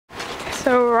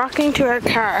So we're walking to our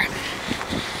car.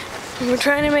 And we're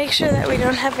trying to make sure that we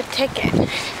don't have a ticket. Do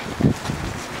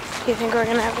you think we're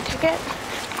gonna have a ticket?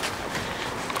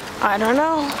 I don't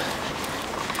know.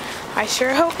 I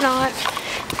sure hope not.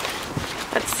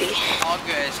 Let's see. All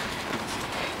good.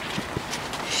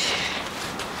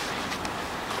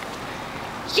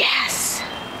 Yes!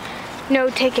 No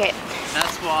ticket.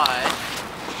 That's why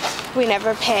We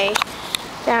never pay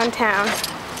downtown.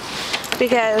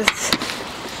 Because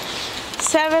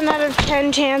 7 out of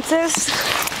 10 chances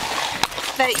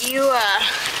that you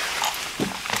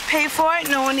pay for it,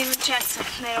 no one even checks it.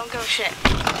 They don't go shit.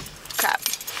 Crap.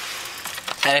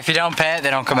 And if you don't pay it, they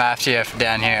don't come after you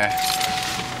down here.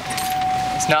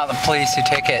 It's not the police who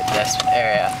ticket this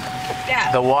area.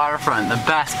 Yeah. The waterfront, the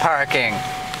best parking.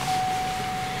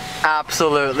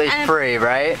 Absolutely free,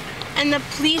 right? And the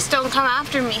police don't come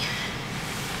after me.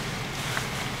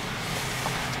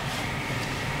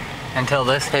 Until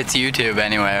this hits YouTube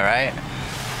anyway, right?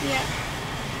 Yeah.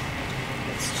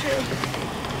 It's true.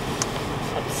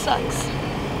 That sucks.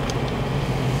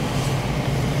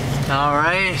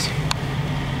 Alright.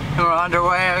 We're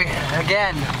underway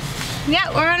again. Yeah,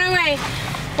 we're on our way.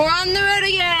 We're on the road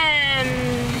again.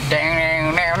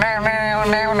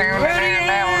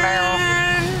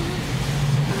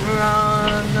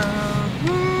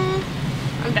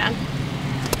 I'm done.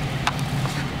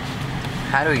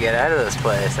 How do we get out of this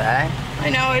place, eh? I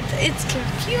know, it's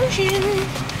confusion.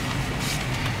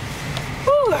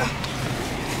 Whew.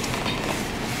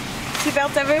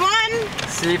 Seatbelts, everyone.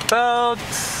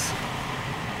 Seatbelts.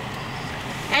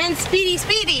 And speedy,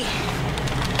 speedy.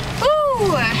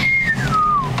 Woo!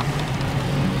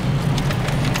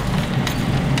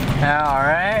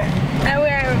 Alright. Now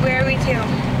where are we to?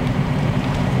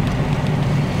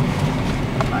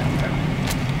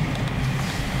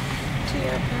 To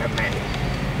your apartment.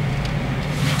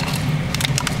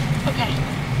 Okay.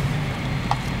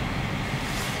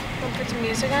 Wanna put some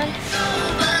music on?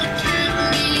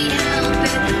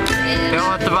 Don't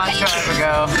let the bus driver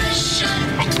go.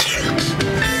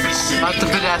 Let the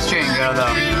pedestrian go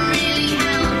though.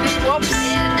 Whoops.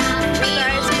 Was I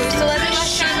supposed to let the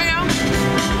bus driver go?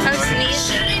 I was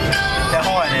sneezing. No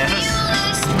one is.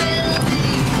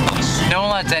 No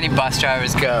one lets any bus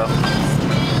drivers go.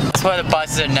 That's why the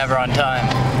buses are never on time.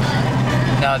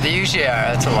 No, they usually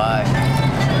are. That's a lie.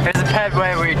 Here's the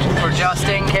pedway we're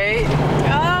adjusting, Kate.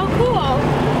 Oh, cool.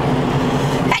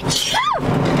 Achoo!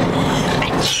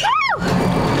 Achoo!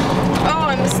 Oh,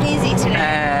 I'm sneezy today.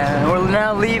 And we're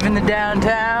now leaving the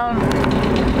downtown.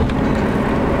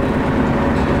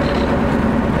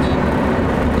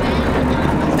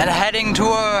 And heading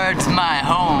towards my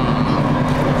home.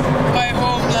 My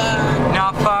homeland.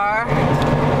 Not far.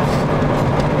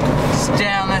 Just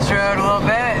down this road a little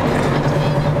bit.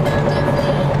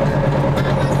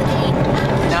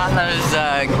 Not in those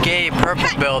gay purple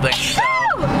buildings, so.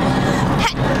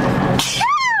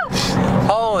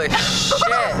 Holy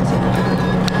shit.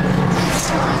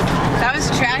 That was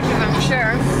attractive, I'm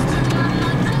sure.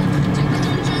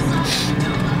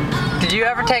 Did you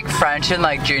ever take French in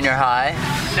like junior high?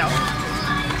 No.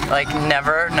 Like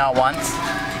never? Not once?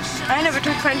 I never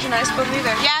took French in high school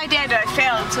either. Yeah, I did. I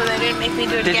failed, so they didn't make me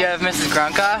do it Did you again. have Mrs.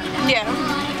 Grunka? Yeah.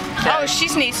 Oh, she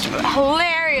sneezed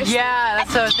hilarious. Yeah,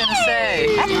 that's what I was gonna say.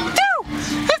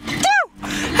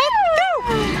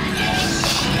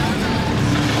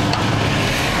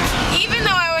 Even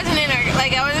though I wasn't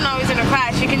always in her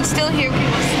class, you can still hear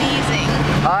people sneezing.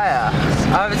 Oh yeah.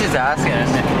 I was just asking.